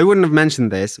 So I wouldn't have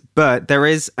mentioned this, but there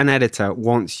is an editor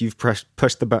once you've pushed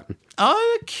the button.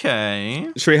 Okay.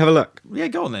 Should we have a look? Yeah,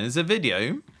 go on then. There's a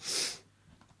video.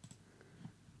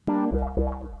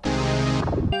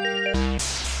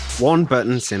 One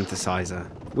button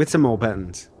synthesizer with some more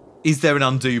buttons. Is there an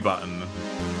undo button?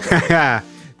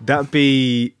 That'd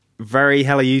be very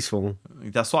hella useful.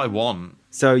 That's what I want.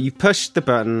 So you push the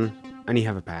button and you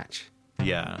have a patch.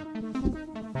 Yeah.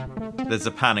 There's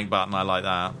a panic button. I like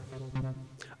that.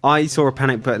 I saw a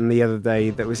panic button the other day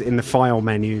that was in the file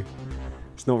menu.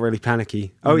 It's not really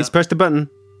panicky. Oh, he's pushed the button.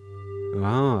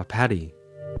 Oh, a paddy.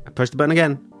 I pushed the button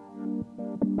again.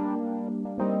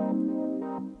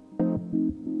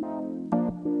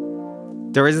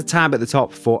 There is a tab at the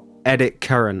top for edit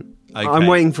current. Okay. I'm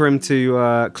waiting for him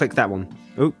to click that one.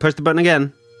 Oh, push the button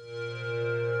again.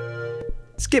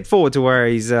 Skip forward to where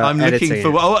he's I'm editing looking for...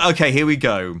 it. Oh, okay, here we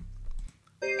go.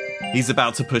 He's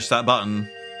about to push that button.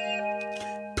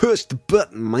 Push the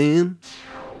button, man.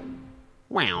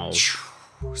 Wow.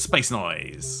 Space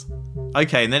noise.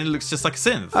 Okay, and then it looks just like a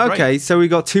synth. Okay, Great. so we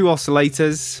got two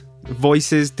oscillators,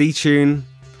 voices, detune.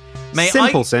 Mate,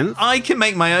 Simple synth. I can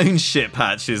make my own shit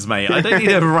patches, mate. I don't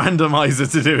need a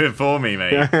randomizer to do it for me,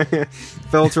 mate.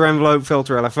 Filter envelope,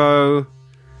 filter LFO,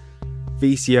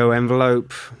 VCO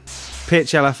envelope,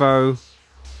 pitch LFO.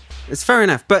 It's fair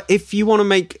enough. But if you want to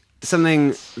make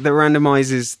something that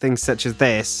randomizes things such as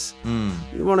this,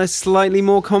 you want a slightly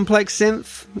more complex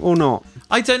synth or not?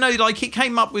 I don't know, like, it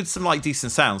came up with some, like,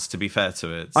 decent sounds, to be fair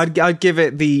to it. I'd give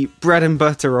it the Bread and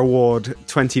Butter Award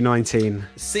 2019.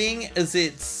 Seeing as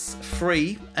it's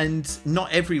free and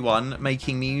not everyone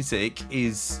making music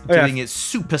is Oh, yeah. doing it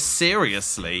super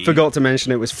seriously. Forgot to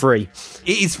mention it was free.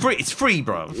 It is free. It's free,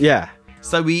 bro. Yeah.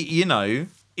 So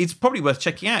it's probably worth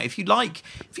checking out if you like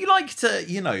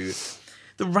to,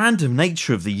 the random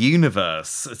nature of the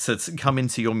universe to come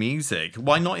into your music.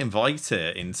 Why not invite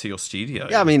it into your studio?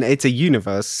 Yeah, I mean, it's a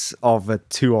universe of a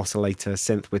two oscillator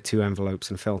synth with two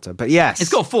envelopes and filter. But yes. It's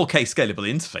got a 4K scalable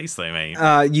interface, though,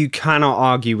 mate. You cannot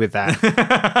argue with that.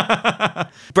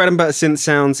 Bread and Butter synth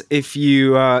sounds, if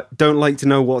you don't like to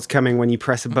know what's coming when you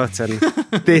press a button,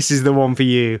 this is the one for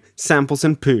you. Samples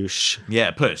and push.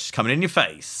 Yeah, push. Coming in your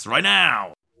face right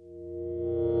now.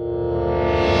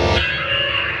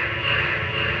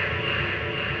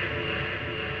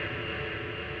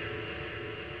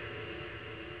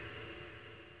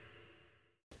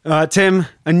 Tim,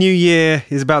 a new year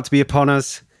is about to be upon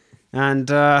us, and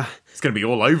It's going to be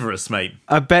all over us, mate.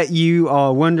 I bet you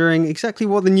are wondering exactly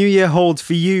what the new year holds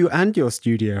for you and your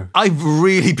studio. I've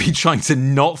really been trying to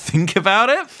not think about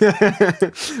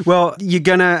it. Well, you're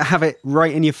gonna have it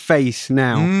right in your face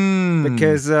now,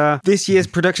 because this year's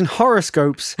production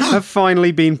horoscopes have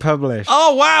finally been published.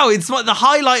 Oh, wow. It's like the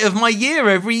highlight of my year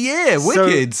every year.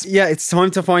 Wicked. So, yeah, it's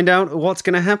time to find out what's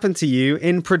going to happen to you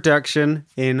in production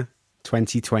in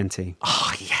 2020.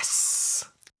 Oh, yes.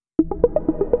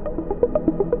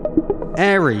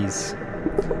 Aries.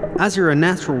 As you're a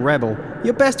natural rebel,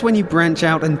 you're best when you branch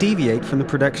out and deviate from the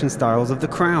production styles of the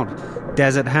crowd.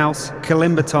 Desert House,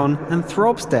 Kalimbaton, and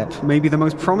Throbstep may be the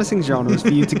most promising genres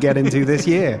for you to get into this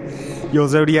year. Your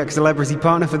Zodiac celebrity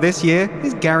partner for this year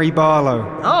is Gary Barlow.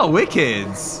 Oh,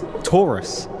 wickeds!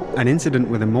 Taurus. An incident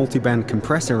with a multiband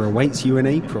compressor awaits you in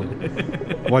April.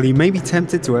 While you may be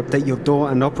tempted to update your DAW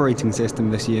and operating system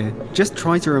this year, just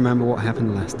try to remember what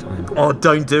happened last time. Oh,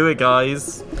 don't do it,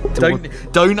 guys. Don't.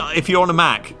 If you're on a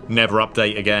Mac, never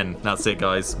update again. That's it,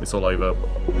 guys. It's all over.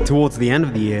 Towards the end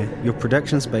of the year, your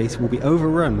production space will be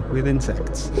overrun with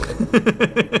insects.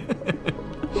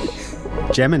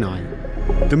 Gemini.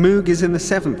 The Moog is in the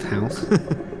 7th house,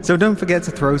 so don't forget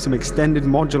to throw some extended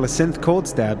modular synth chord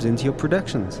stabs into your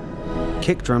productions.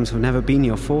 Kick drums have never been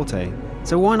your forte,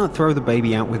 so why not throw the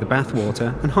baby out with the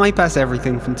bathwater and high-pass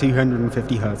everything from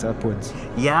 250 Hz upwards?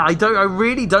 Yeah, I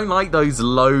really don't like those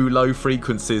low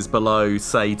frequencies below,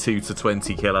 say, 2 to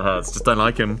 20 kilohertz. Just don't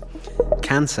like them.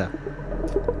 Cancer.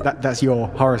 That's your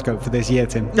horoscope for this year,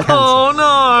 Tim. Cancer. Oh,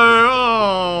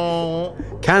 no!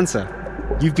 Oh. Cancer.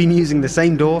 You've been using the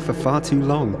same DAW for far too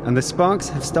long, and the sparks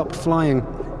have stopped flying.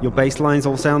 Your bass lines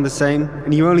all sound the same,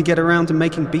 and you only get around to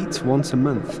making beats once a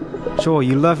month. Sure,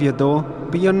 you love your DAW,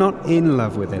 but you're not in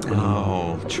love with it anymore.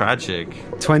 Oh, tragic.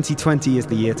 2020 is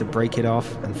the year to break it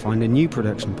off and find a new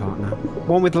production partner.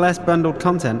 One with less bundled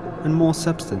content and more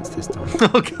substance this time.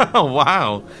 Oh,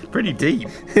 wow. Pretty deep.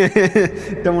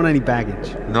 Don't want any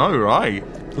baggage. No, right.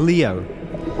 Leo.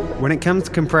 When it comes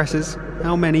to compressors,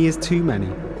 how many is too many?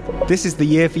 This is the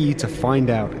year for you to find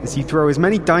out as you throw as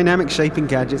many dynamic shaping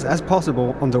gadgets as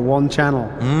possible onto one channel.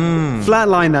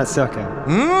 Flatline that sucker.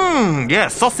 Yeah,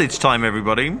 sausage time,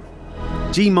 everybody.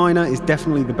 G minor is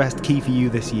definitely the best key for you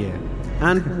this year.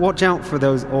 And watch out for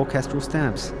those orchestral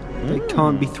stabs. They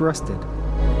can't be thrusted.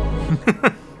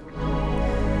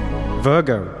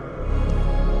 Virgo.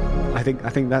 I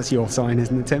think that's your sign,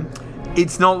 isn't it, Tim?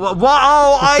 It's not what?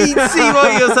 Oh, I see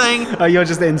what you're saying. Oh, you're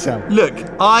just incel. Look,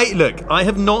 I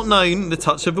have not known the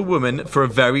touch of a woman for a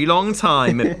very long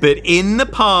time, but in the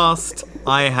past,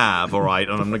 I have. All right,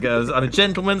 and I'm a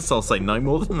gentleman, so I'll say no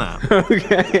more than that.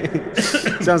 Okay,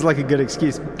 sounds like a good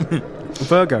excuse.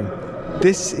 Virgo,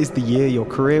 this is the year your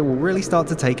career will really start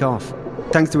to take off.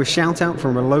 Thanks to a shout-out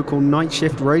from a local night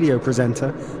shift radio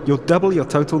presenter, you'll double your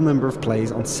total number of plays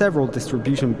on several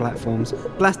distribution platforms,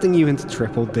 blasting you into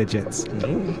triple digits.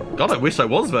 God, I wish I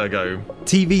was Virgo.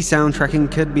 TV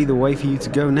soundtracking could be the way for you to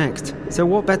go next, so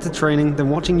what better training than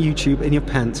watching YouTube in your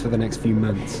pants for the next few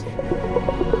months?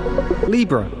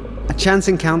 Libra. A chance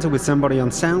encounter with somebody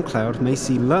on SoundCloud may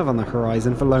see love on the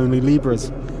horizon for lonely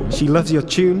Libras. She loves your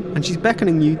tune, and she's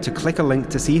beckoning you to click a link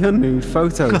to see her nude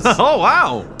photos. Oh,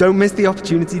 wow! Don't miss the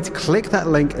opportunity to click that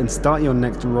link and start your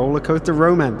next rollercoaster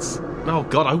romance. Oh,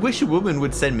 God, I wish a woman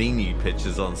would send me nude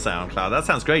pictures on SoundCloud. That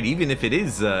sounds great, even if it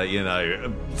is,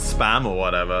 spam or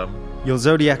whatever. Your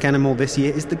zodiac animal this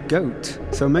year is the goat,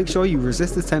 so make sure you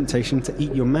resist the temptation to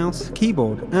eat your mouse,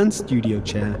 keyboard, and studio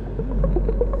chair.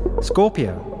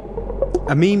 Scorpio.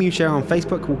 A meme you share on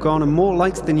Facebook will garner more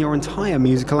likes than your entire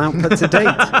musical output to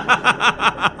date.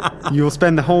 You'll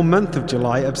spend the whole month of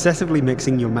July obsessively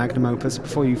mixing your magnum opus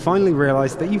before you finally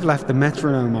realize that you've left the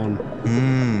metronome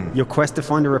on. Your quest to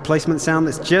find a replacement sound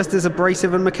that's just as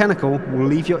abrasive and mechanical will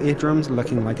leave your eardrums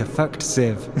looking like a fucked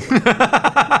sieve.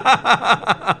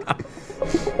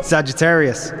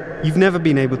 Sagittarius. You've never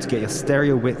been able to get your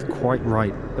stereo width quite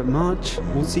right, but March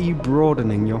will see you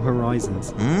broadening your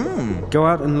horizons. Go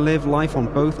out and live life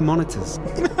on both monitors.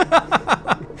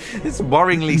 It's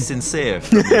worryingly sincere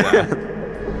from you there.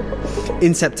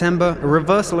 In September, a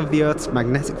reversal of the Earth's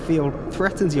magnetic field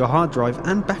threatens your hard drive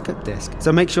and backup disk,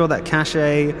 so make sure that cache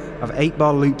of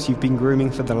 8-bar loops you've been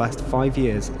grooming for the last 5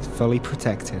 years is fully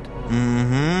protected.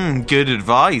 Good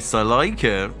advice, I like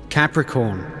it.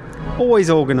 Capricorn. Always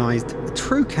organised, a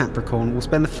true Capricorn will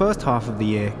spend the first half of the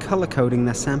year colour-coding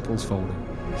their samples folder.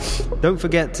 Don't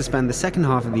forget to spend the second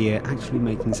half of the year actually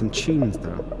making some tunes,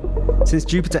 though. Since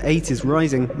Jupiter 8 is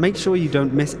rising, make sure you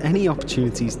don't miss any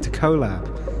opportunities to collab.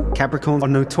 Capricorns are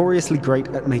notoriously great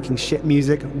at making shit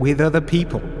music with other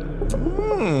people.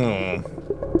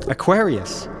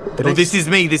 Aquarius. This is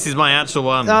me. This is my actual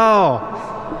one.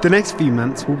 The next few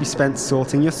months will be spent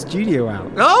sorting your studio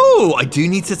out. Oh, I do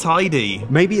need to tidy.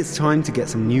 Maybe it's time to get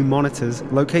some new monitors,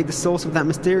 locate the source of that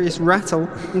mysterious rattle,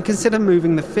 and consider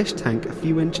moving the fish tank a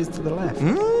few inches to the left.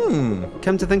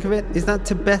 Come to think of it, is that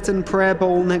Tibetan prayer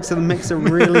bowl next to the mixer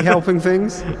really helping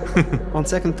things? On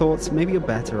second thoughts, maybe you're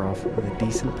better off with a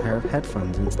decent pair of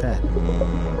headphones instead.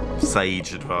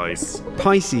 Sage advice.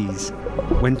 Pisces.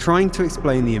 When trying to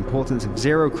explain the importance of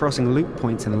zero crossing loop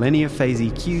points and linear phase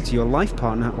EQ to your life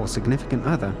partner or significant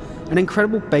other, an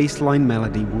incredible bassline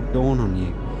melody will dawn on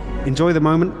you. Enjoy the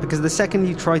moment, because the second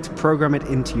you try to program it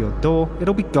into your DAW,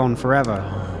 it'll be gone forever,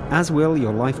 as will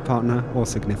your life partner or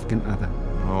significant other.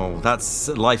 Oh, that's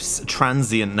life's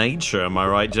transient nature, am I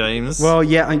right, James? Well,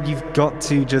 yeah, and you've got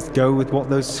to just go with what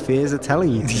those spheres are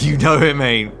telling you to. You know it,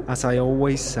 mate. As I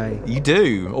always say. You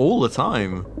do, all the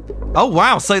time. Oh,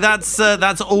 wow, so that's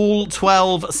all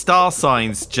 12 star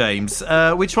signs, James.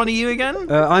 Which one are you again?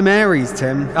 I'm Aries,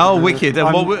 Tim. Oh, wicked.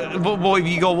 And what have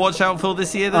you got to watch out for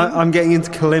this year, then? I'm getting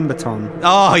into Kalimbaton.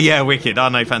 Oh, yeah, wicked. Oh,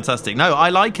 no, fantastic. No, I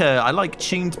like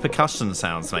tuned percussion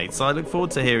sounds, mate, so I look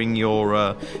forward to hearing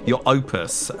your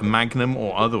opus, magnum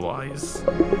or otherwise.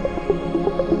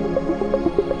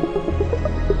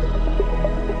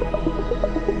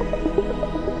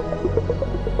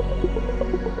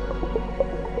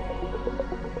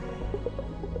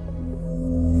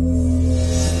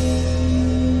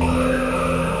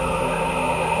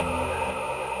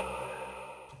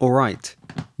 All right.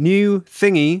 New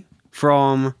thingy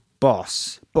from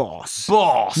Boss.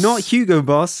 Not Hugo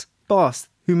Boss. Boss,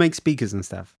 who makes speakers and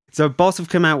stuff. So Boss have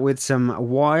come out with some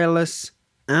wireless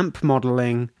amp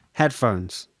modeling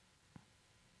headphones.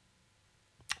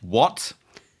 What?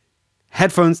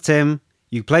 Headphones, Tim.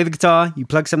 You play the guitar, you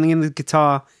plug something in the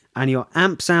guitar, and your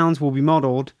amp sounds will be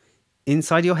modeled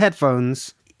inside your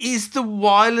headphones. Is the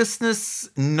wirelessness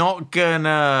not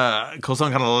gonna cause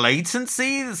some kind of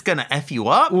latency that's gonna F you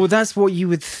up? Well, that's what you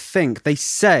would think. They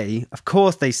say, of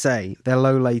course they say, they're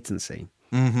low latency.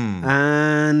 Mm-hmm.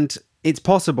 And it's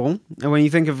possible. And when you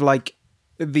think of like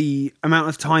the amount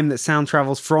of time that sound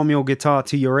travels from your guitar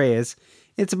to your ears,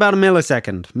 it's about a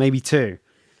millisecond, maybe 2.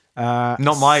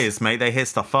 Not my ears, mate. They hear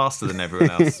stuff faster than everyone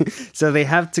else. So they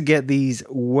have to get these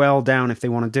well down if they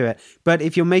want to do it. But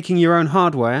if you're making your own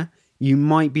hardware, you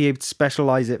might be able to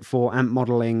specialize it for amp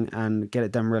modeling and get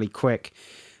it done really quick.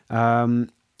 I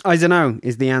don't know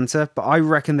is the answer, but I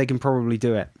reckon they can probably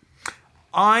do it.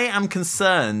 I am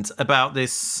concerned about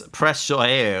this Press Your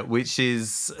Ear, which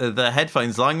is the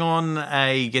headphones lying on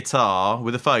a guitar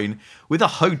with a phone with a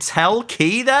hotel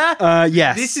key there.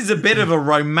 Yes. This is a bit of a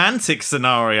romantic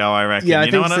scenario, I reckon. Yeah,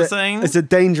 you know what I'm saying? It's a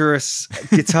dangerous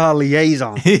guitar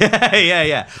liaison.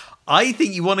 Yeah. I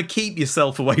think you want to keep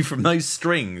yourself away from those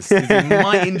strings, because you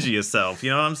might injure yourself. You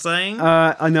know what I'm saying?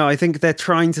 I know. I think they're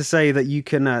trying to say that you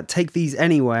can take these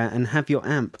anywhere and have your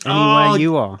amp anywhere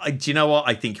you are. Do you know what?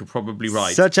 I think you're probably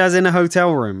right. Such as in a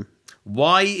hotel room.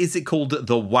 Why is it called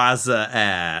the Wazza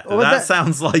Air? Well, that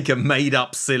sounds like a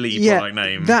made-up silly product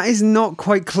name. That is not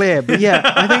quite clear, but yeah,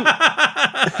 I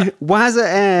think Wazza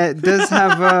Air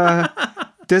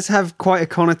does have quite a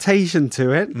connotation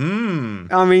to it.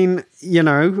 I mean, you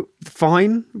know,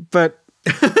 fine, but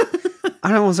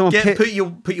I don't want someone put your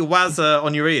Wazza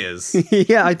on your ears.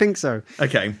 Yeah, I think so.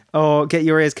 Okay. Or get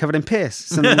your ears covered in piss.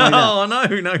 Something like that. Oh,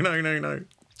 no.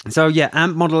 So yeah,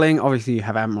 amp modeling. Obviously, you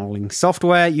have amp modeling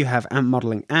software. You have amp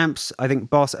modeling amps. I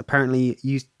think Boss apparently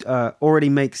already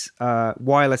makes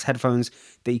wireless headphones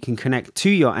that you can connect to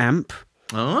your amp.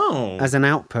 Oh. As an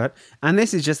output. And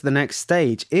this is just the next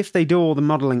stage. If they do all the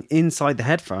modeling inside the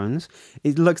headphones,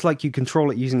 it looks like you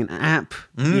control it using an app.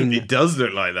 It does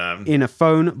look like that. In a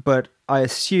phone, but I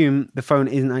assume the phone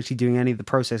isn't actually doing any of the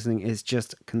processing. It's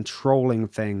just controlling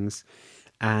things.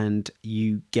 And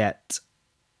you get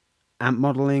amp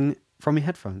modeling from your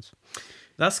headphones.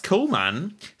 That's cool,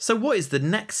 man. So what is the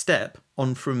next step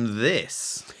on from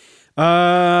this?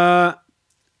 I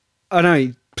don't know.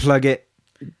 You plug it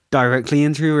directly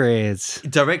into your ears.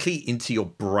 Directly into your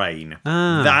brain.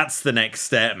 That's the next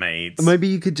step, mate. Maybe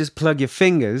you could just plug your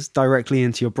fingers directly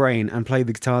into your brain and play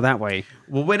the guitar that way.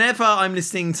 Well, whenever I'm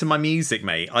listening to my music,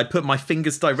 mate, I put my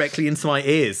fingers directly into my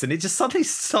ears and it just suddenly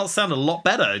starts sounding a lot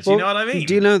better. Do you know what I mean?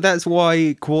 Do you know that's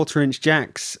why 1/4-inch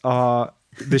jacks are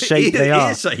the shape they are?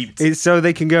 Ear-shaped. It's so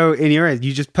they can go in your ears.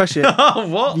 You just push it. Oh,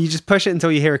 what? You just push it until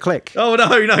you hear a click. Oh, no.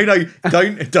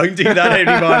 Don't do that,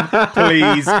 anyone.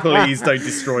 Please don't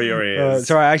destroy your ears.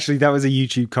 Sorry, actually, that was a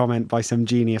YouTube comment by some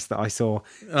genius that I saw.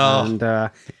 Oh.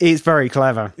 And it's very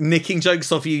clever. Nicking jokes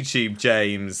off YouTube,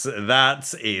 James.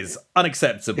 That is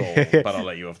unacceptable. But I'll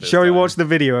let you off this. Shall we watch the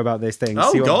video about this thing?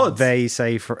 Oh, see what God. they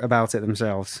say about it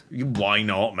themselves. Why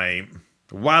not, mate?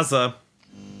 Wazza.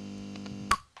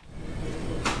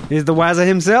 Here's the Wazza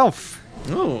himself.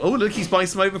 Oh, look, he's buying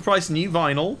some overpriced new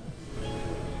vinyl.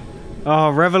 Oh,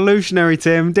 revolutionary,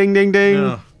 Tim. Ding, ding,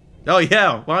 ding. Oh,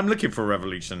 yeah. Well, I'm looking for a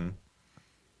revolution.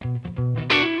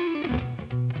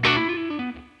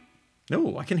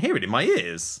 Oh, I can hear it in my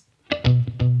ears.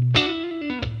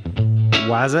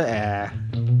 Wazza Air.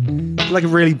 Like a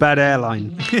really bad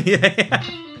airline. Yeah.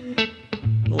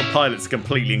 All the pilot's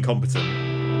completely incompetent.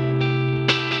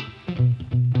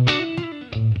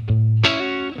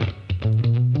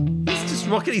 He's just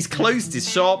rocking. He's closed his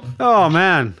shop. Oh,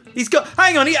 man. He's got...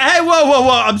 Hang on. Hey, whoa.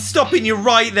 I'm stopping you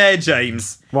right there,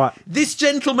 James. What? This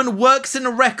gentleman works in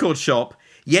a record shop,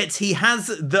 yet he has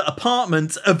the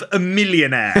apartment of a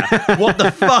millionaire. What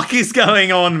the fuck is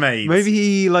going on, mate? Maybe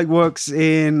he like works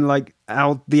in like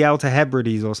the Outer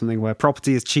Hebrides or something where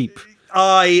property is cheap.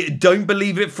 I don't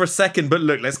believe it for a second, but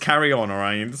look, let's carry on, all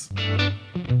right?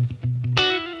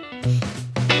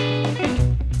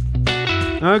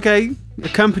 Okay,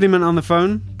 accompaniment on the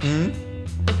phone.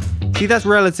 See, that's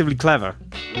relatively clever.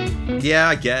 Yeah,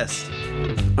 I guess.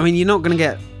 I mean, you're not going to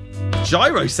get...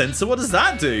 Gyro sensor, what does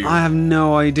that do? I have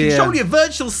no idea. Control your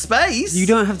virtual space? You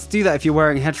don't have to do that if you're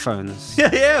wearing headphones.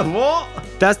 Yeah, what?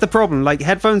 That's the problem. Like,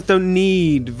 headphones don't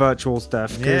need virtual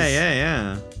stuff.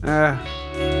 Yeah.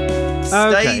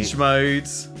 Okay. Stage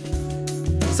modes.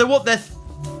 So what,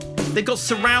 they've got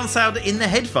surround sound in the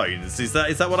headphones? Is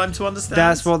that what I'm to understand?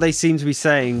 That's what they seem to be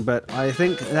saying, but I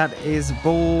think that is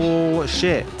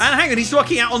bullshit. And hang on, he's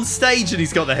rocking out on stage and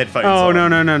he's got the headphones Oh, on.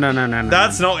 no.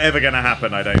 That's not ever going to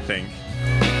happen, I don't think.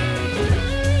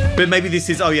 But maybe this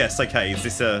is... Oh, yes, okay. Is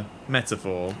this a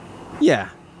metaphor? Yeah.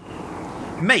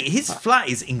 Mate, his flat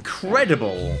is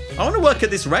incredible. I want to work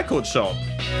at this record shop.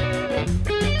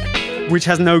 Which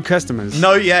has no customers.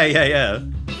 No, yeah.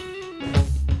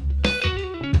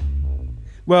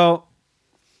 Well,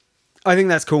 I think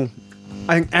that's cool.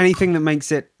 I think anything that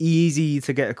makes it easy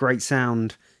to get a great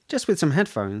sound, just with some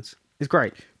headphones, is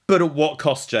great. But at what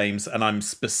cost, James? And I'm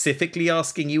specifically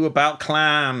asking you about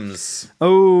clams.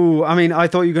 Oh, I mean, I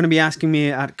thought you were going to be asking me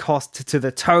at cost to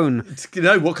the tone.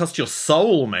 No, what cost your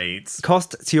soul, mate?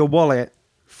 Cost to your wallet,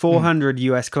 400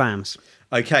 US clams.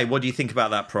 Okay, what do you think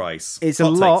about that price? It's Hot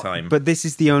a take lot, time. but this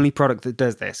is the only product that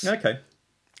does this. Okay.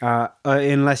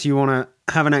 Unless you want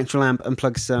to have an actual amp and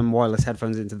plug some wireless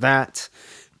headphones into that.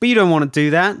 But you don't want to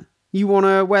do that. You want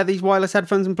to wear these wireless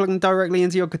headphones and plug them directly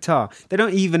into your guitar. They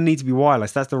don't even need to be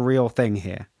wireless. That's the real thing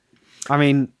here. I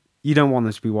mean, you don't want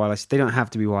them to be wireless. They don't have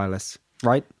to be wireless,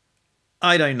 right?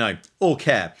 I don't know or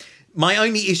care. My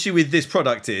only issue with this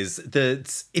product is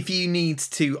that if you need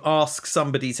to ask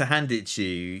somebody to hand it to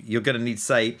you, you're going to need to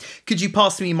say, could you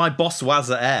pass me my Boss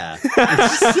Wazza Air?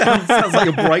 It sounds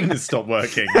like your brain has stopped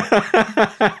working.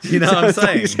 You know what I'm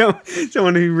saying?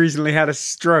 Someone who recently had a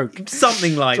stroke.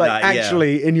 Something like that,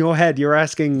 actually, in your head, you're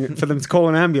asking for them to call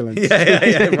an ambulance.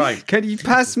 Yeah, right. Can you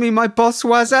pass me my Boss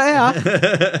Wazza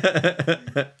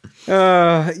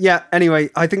Air? Yeah, anyway,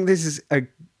 I think this is a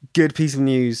good piece of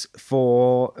news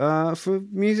for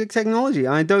music technology.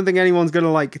 I don't think anyone's going to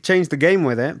like change the game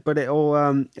with it, but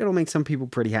it'll make some people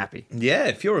pretty happy. Yeah,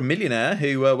 if you're a millionaire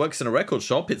who works in a record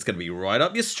shop, it's going to be right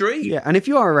up your street. Yeah, and if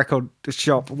you are a record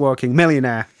shop working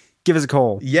millionaire, give us a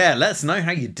call. Yeah, let us know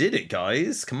how you did it,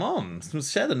 guys. Come on,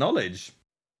 share the knowledge.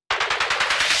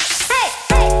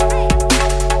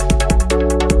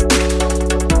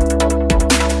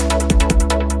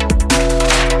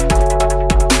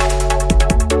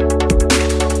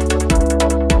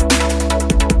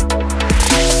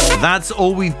 That's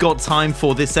all we've got time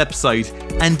for this episode,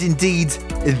 and indeed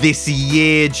this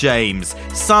year, James.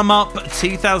 Sum up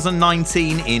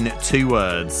 2019 in 2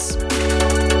 words.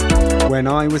 When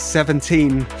I was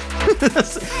 17. It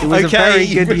was a very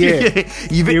good year.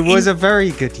 It was a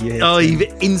very good year. Oh, you've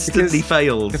instantly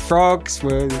failed. The frogs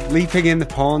were leaping in the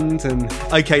pond and...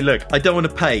 Okay, look, I don't want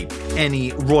to pay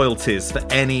any royalties for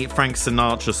any Frank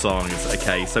Sinatra songs,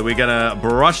 okay? So we're going to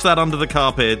brush that under the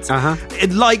carpet.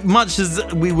 Like much as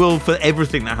we will for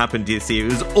everything that happened this year.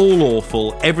 It was all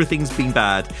awful. Everything's been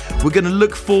bad. We're going to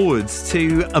look forward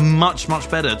to a much, much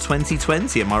better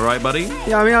 2020. Am I right, buddy?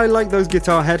 Yeah, I mean, I like those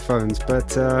guitar headphones,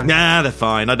 but... Nah, they're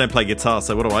fine. I don't play guitar,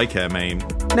 so what do I care, mate?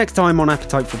 Next time on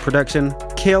Appetite for Production,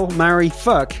 kill, marry,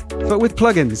 fuck, but with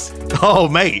plugins. Oh,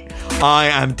 mate, I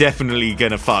am definitely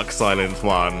gonna fuck Silent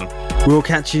One. We'll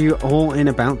catch you all in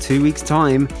about 2 weeks'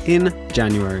 time in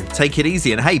January. Take it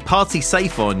easy, and hey, party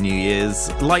safe on New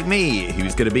Year's, like me,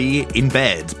 who's gonna be in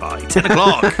bed by 10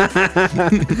 o'clock.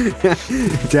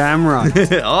 Damn right.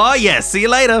 Oh, yeah, see you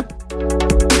later.